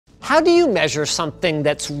how do you measure something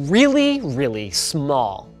that's really, really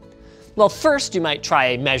small? Well, first you might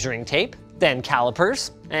try measuring tape, then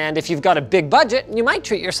calipers, and if you've got a big budget, you might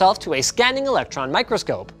treat yourself to a scanning electron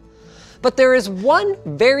microscope. But there is one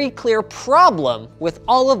very clear problem with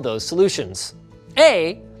all of those solutions.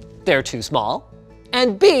 A, they're too small,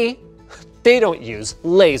 and B, they don't use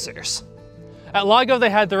lasers. At LIGO, they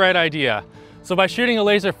had the right idea. So by shooting a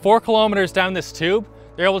laser 4 kilometers down this tube,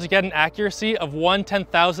 they're able to get an accuracy of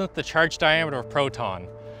 1/10,000th the charge diameter of a proton.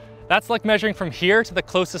 That's like measuring from here to the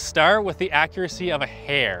closest star with the accuracy of a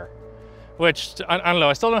hair. Which, I don't know,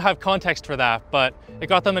 I still don't have context for that, but it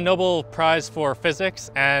got them a Nobel Prize for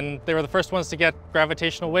physics, and they were the first ones to get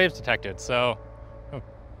gravitational waves detected, so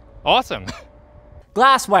awesome.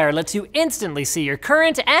 GlassWire lets you instantly see your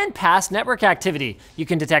current and past network activity. You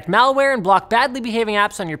can detect malware and block badly behaving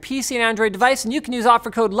apps on your PC and Android device, and you can use offer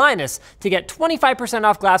code Linus to get 25%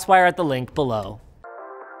 off GlassWire at the link below.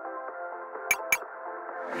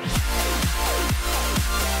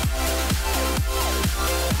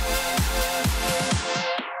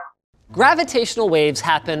 Gravitational waves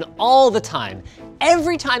happen all the time.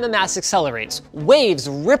 Every time a mass accelerates, waves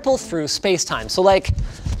ripple through space-time. So like,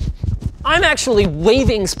 I'm actually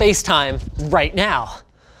waving space-time right now.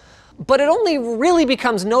 But it only really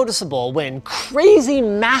becomes noticeable when crazy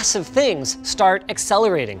massive things start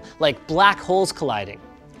accelerating, like black holes colliding.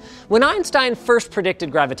 When Einstein first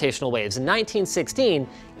predicted gravitational waves in 1916,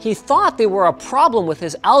 he thought they were a problem with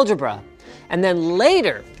his algebra. And then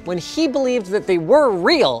later, when he believed that they were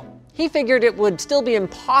real, he figured it would still be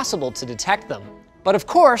impossible to detect them. But of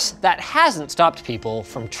course, that hasn't stopped people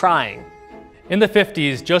from trying. In the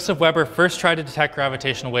 50s, Joseph Weber first tried to detect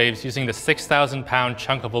gravitational waves using the 6,000-pound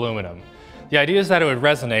chunk of aluminum. The idea is that it would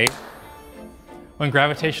resonate when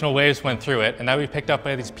gravitational waves went through it, and that would be picked up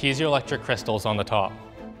by these piezoelectric crystals on the top.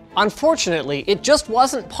 Unfortunately, it just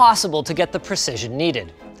wasn't possible to get the precision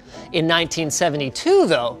needed. In 1972,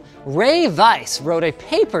 though, Ray Weiss wrote a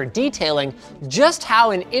paper detailing just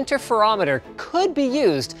how an interferometer could be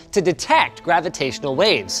used to detect gravitational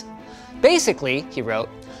waves. Basically, he wrote,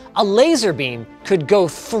 a laser beam could go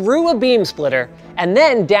through a beam splitter and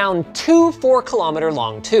then down 2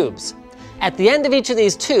 4-kilometer-long tubes. At the end of each of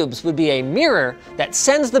these tubes would be a mirror that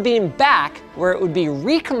sends the beam back where it would be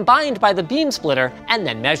recombined by the beam splitter and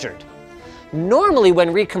then measured. Normally,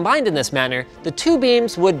 when recombined in this manner, the two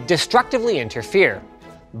beams would destructively interfere.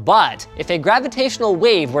 But if a gravitational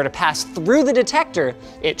wave were to pass through the detector,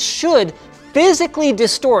 it should physically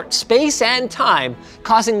distort space and time,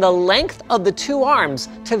 causing the length of the two arms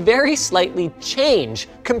to very slightly change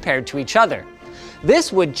compared to each other.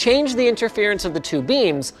 This would change the interference of the two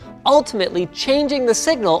beams, ultimately changing the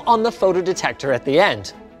signal on the photodetector at the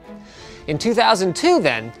end. In 2002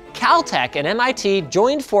 then, Caltech and MIT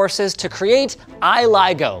joined forces to create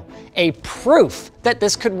iLIGO, a proof that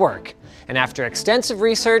this could work. And after extensive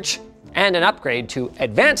research and an upgrade to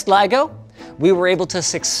advanced LIGO, we were able to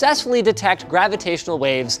successfully detect gravitational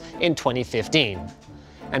waves in 2015.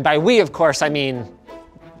 And by we, of course, I mean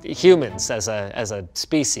humans as a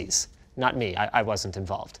species, not me. I wasn't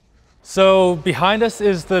involved. So behind us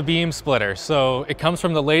is the beam splitter. So it comes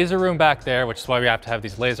from the laser room back there, which is why we have to have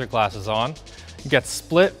these laser glasses on. It gets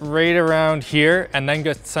split right around here and then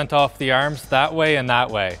gets sent off the arms that way and that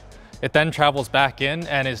way. It then travels back in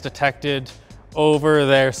and is detected over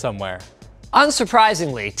there somewhere.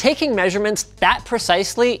 Unsurprisingly, taking measurements that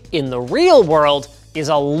precisely in the real world is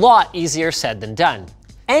a lot easier said than done.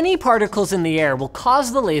 Any particles in the air will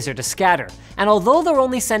cause the laser to scatter, and although they're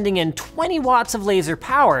only sending in 20 watts of laser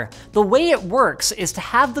power, the way it works is to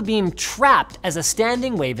have the beam trapped as a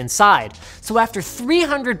standing wave inside. So after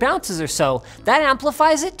 300 bounces or so, that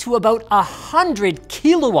amplifies it to about 100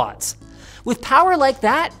 kilowatts. With power like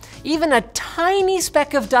that, even a tiny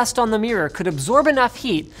speck of dust on the mirror could absorb enough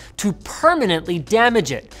heat to permanently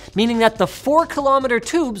damage it, meaning that the 4-kilometer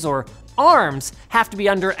tubes, or arms, have to be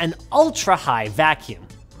under an ultra-high vacuum.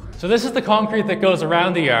 So this is the concrete that goes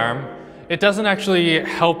around the arm. It doesn't actually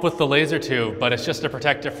help with the laser tube, but it's just to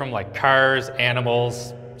protect it from like cars,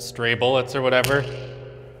 animals, stray bullets or whatever.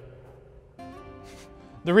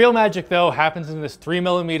 The real magic though happens in this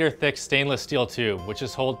 3mm thick stainless steel tube, which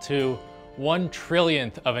is held to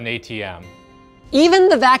 1/trillionth of an ATM. Even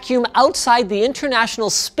the vacuum outside the International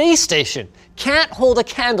Space Station can't hold a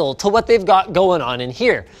candle to what they've got going on in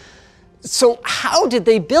here. So how did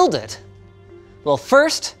they build it? Well,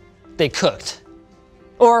 first, they cooked.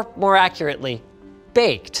 Or more accurately,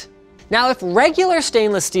 baked. Now, if regular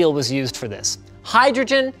stainless steel was used for this,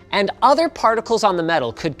 hydrogen and other particles on the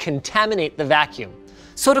metal could contaminate the vacuum.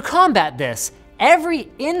 So to combat this,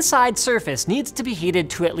 every inside surface needs to be heated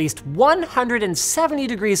to at least 170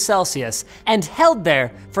 degrees Celsius and held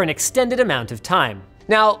there for an extended amount of time.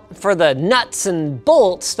 Now, for the nuts and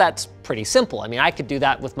bolts, that's pretty simple. I mean, I could do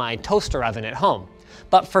that with my toaster oven at home.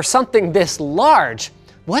 But for something this large,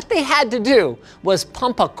 what they had to do was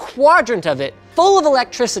pump a quadrant of it full of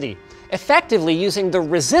electricity, effectively using the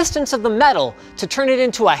resistance of the metal to turn it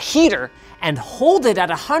into a heater and hold it at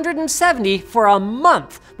 170 for a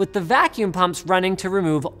month with the vacuum pumps running to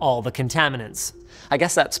remove all the contaminants. I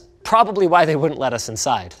guess that's probably why they wouldn't let us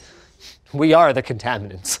inside. We are the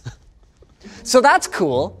contaminants. So that's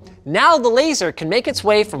cool. Now the laser can make its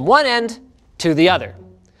way from one end to the other.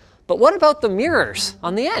 But what about the mirrors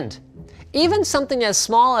on the end? Even something as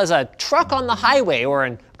small as a truck on the highway or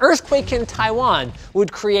an earthquake in Taiwan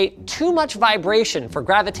would create too much vibration for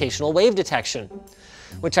gravitational wave detection,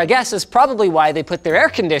 which I guess is probably why they put their air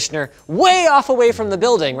conditioner way off away from the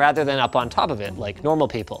building rather than up on top of it like normal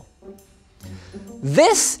people.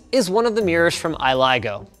 This is one of the mirrors from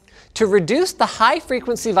LIGO. To reduce the high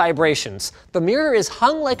frequency vibrations, the mirror is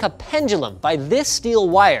hung like a pendulum by this steel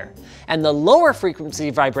wire, and the lower frequency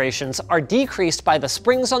vibrations are decreased by the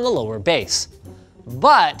springs on the lower base.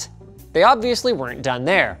 But they obviously weren't done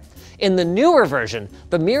there. In the newer version,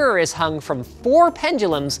 the mirror is hung from 4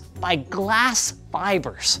 pendulums by glass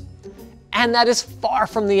fibers. And that is far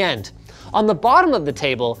from the end. On the bottom of the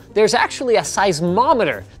table, there's actually a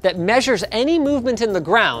seismometer that measures any movement in the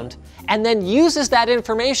ground and then uses that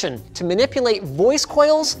information to manipulate voice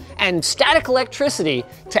coils and static electricity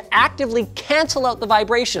to actively cancel out the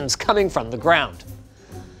vibrations coming from the ground.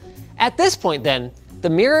 At this point then, the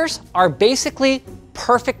mirrors are basically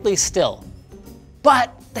perfectly still,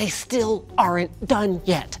 but they still aren't done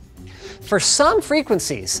yet. For some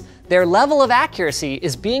frequencies, their level of accuracy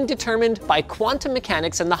is being determined by quantum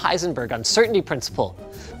mechanics and the Heisenberg uncertainty principle.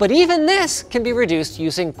 But even this can be reduced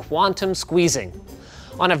using quantum squeezing.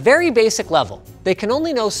 On a very basic level, they can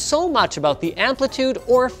only know so much about the amplitude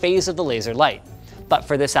or phase of the laser light. But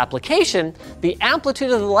for this application, the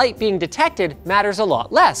amplitude of the light being detected matters a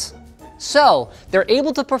lot less. So they're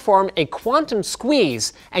able to perform a quantum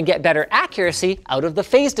squeeze and get better accuracy out of the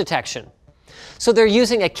phase detection. So they're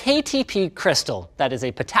using a KTP crystal, that is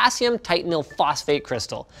a potassium titanyl phosphate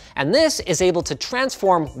crystal. And this is able to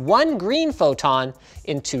transform 1 green photon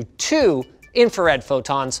into 2 infrared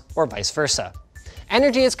photons, or vice versa.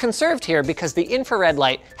 Energy is conserved here because the infrared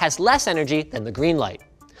light has less energy than the green light.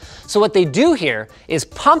 So what they do here is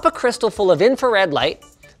pump a crystal full of infrared light.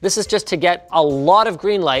 This is just to get a lot of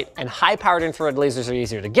green light, and high-powered infrared lasers are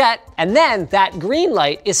easier to get. And then that green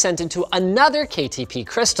light is sent into another KTP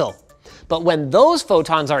crystal. But when those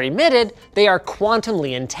photons are emitted, they are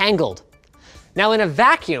quantumly entangled. Now in a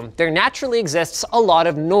vacuum, there naturally exists a lot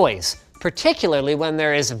of noise, particularly when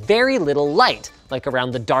there is very little light, like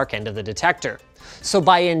around the dark end of the detector. So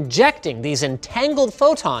by injecting these entangled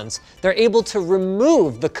photons, they're able to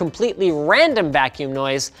remove the completely random vacuum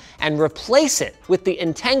noise and replace it with the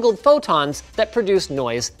entangled photons that produce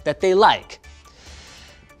noise that they like.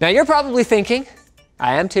 Now you're probably thinking,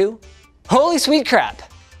 I am too, holy sweet crap,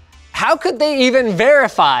 how could they even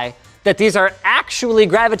verify that these are actually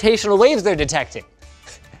gravitational waves they're detecting?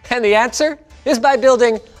 And the answer is by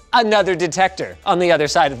building another detector on the other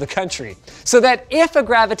side of the country, so that if a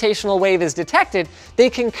gravitational wave is detected, they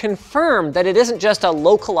can confirm that it isn't just a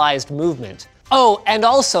localized movement. Oh, and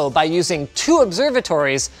also by using 2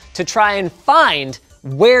 observatories to try and find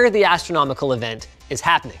where the astronomical event is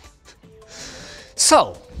happening.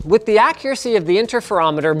 So, with the accuracy of the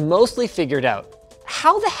interferometer mostly figured out,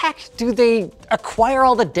 how the heck do they acquire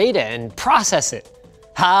all the data and process it?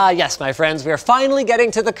 Ah, yes, my friends, we are finally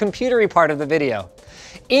getting to the computery part of the video.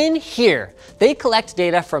 In here, they collect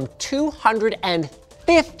data from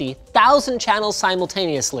 250,000 channels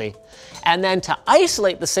simultaneously, and then to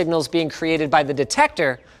isolate the signals being created by the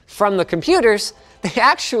detector from the computers, they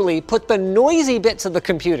actually put the noisy bits of the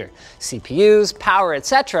computer, CPUs, power,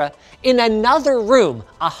 etc., in another room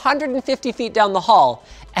 150 feet down the hall,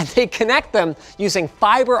 and they connect them using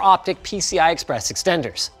fiber optic PCI Express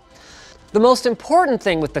extenders. The most important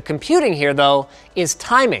thing with the computing here, though, is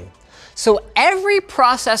timing. So every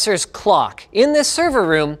processor's clock in this server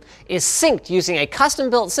room is synced using a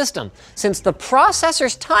custom-built system, since the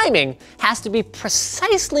processor's timing has to be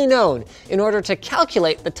precisely known in order to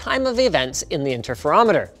calculate the time of events in the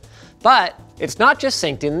interferometer. But it's not just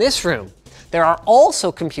synced in this room. There are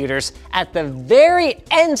also computers at the very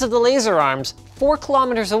ends of the laser arms 4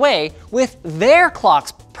 kilometers away with their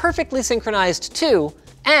clocks perfectly synchronized too,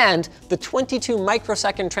 and the 22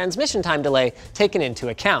 microsecond transmission time delay taken into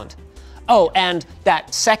account. Oh, and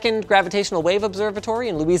that second gravitational wave observatory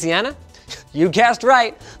in Louisiana, You guessed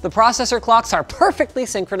right, the processor clocks are perfectly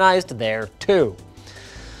synchronized there too.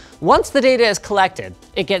 Once the data is collected,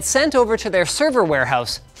 it gets sent over to their server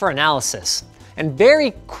warehouse for analysis. And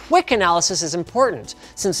very quick analysis is important,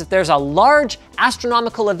 since if there's a large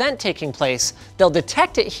astronomical event taking place, they'll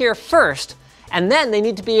detect it here first, and then they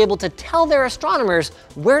need to be able to tell their astronomers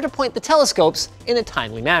where to point the telescopes in a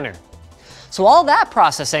timely manner. So all that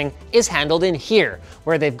processing is handled in here,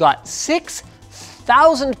 where they've got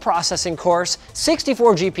 6,000 processing cores,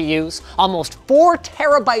 64 GPUs, almost 4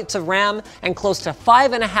 terabytes of RAM, and close to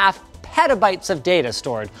 5.5 petabytes of data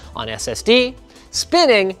stored on SSD,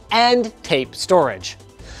 spinning, and tape storage.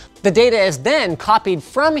 The data is then copied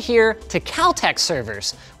from here to Caltech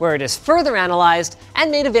servers, where it is further analyzed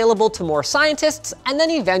and made available to more scientists, and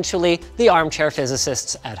then eventually the armchair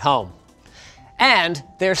physicists at home. And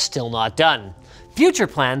they're still not done. Future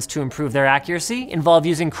plans to improve their accuracy involve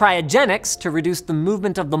using cryogenics to reduce the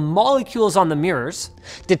movement of the molecules on the mirrors,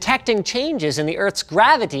 detecting changes in the Earth's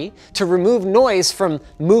gravity to remove noise from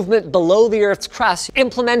movement below the Earth's crust,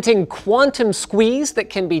 implementing quantum squeeze that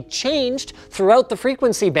can be changed throughout the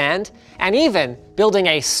frequency band, and even building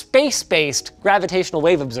a space-based gravitational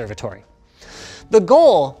wave observatory. The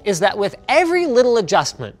goal is that with every little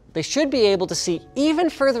adjustment, they should be able to see even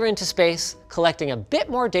further into space, collecting a bit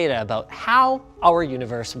more data about how our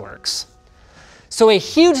universe works. So a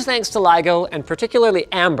huge thanks to LIGO, and particularly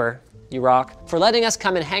Amber, you rock, for letting us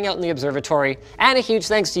come and hang out in the observatory, and a huge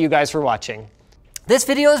thanks to you guys for watching. This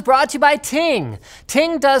video is brought to you by Ting.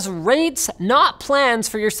 Ting does rates, not plans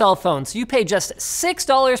for your cell phone, so you pay just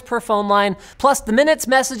 $6 per phone line, plus the minutes,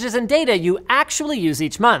 messages, and data you actually use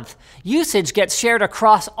each month. Usage gets shared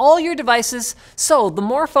across all your devices, so the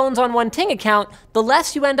more phones on one Ting account, the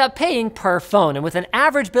less you end up paying per phone. And with an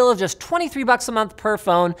average bill of just $23 a month per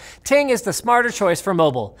phone, Ting is the smarter choice for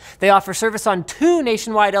mobile. They offer service on 2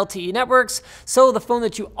 nationwide LTE networks, so the phone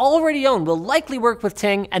that you already own will likely work with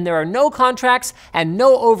Ting, and there are no contracts and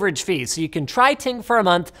no overage fees, so you can try Ting for a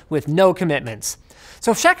month with no commitments.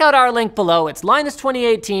 So check out our link below. It's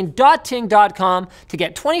linus2018.ting.com to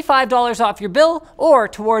get $25 off your bill or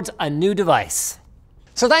towards a new device.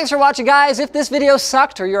 So thanks for watching, guys. If this video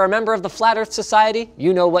sucked or you're a member of the Flat Earth Society,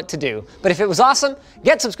 you know what to do. But if it was awesome,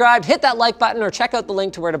 get subscribed, hit that like button, or check out the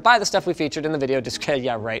link to where to buy the stuff we featured in the video description.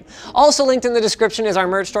 Yeah, right. Also linked in the description is our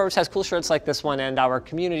merch store, which has cool shirts like this one, and our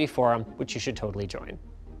community forum, which you should totally join.